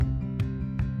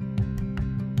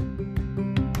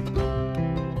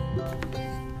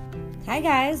Hi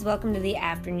guys, welcome to the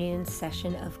afternoon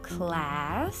session of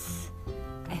class.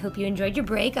 I hope you enjoyed your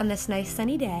break on this nice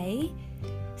sunny day.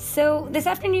 So this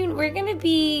afternoon we're going to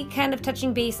be kind of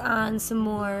touching base on some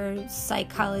more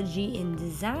psychology in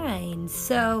design.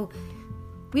 So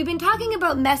we've been talking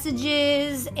about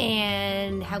messages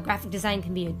and how graphic design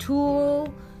can be a tool.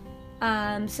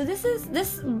 So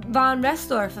this von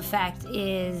Restorff effect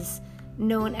is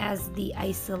known as the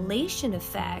isolation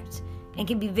effect and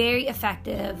can be very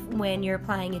effective when you're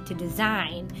applying it to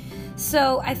design.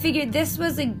 So I figured this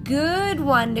was a good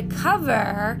one to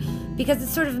cover because it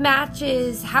sort of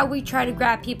matches how we try to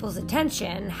grab people's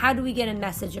attention. How do we get a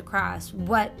message across?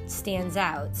 What stands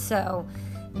out? So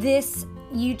this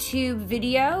YouTube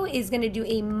video is going to do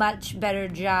a much better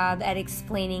job at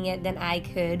explaining it than I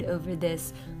could over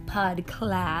this pod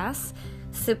class.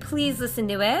 So please listen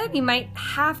to it. You might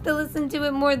have to listen to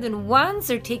it more than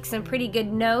once or take some pretty good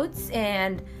notes,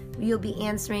 and you'll be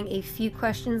answering a few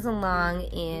questions along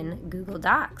in Google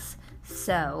Docs.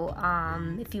 So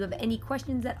if you have any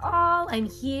questions at all, I'm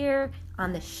here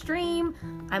on the stream.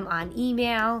 I'm on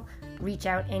email. Reach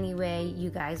out any way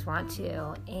you guys want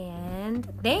to. And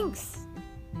thanks.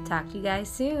 Talk to you guys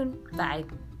soon. Bye.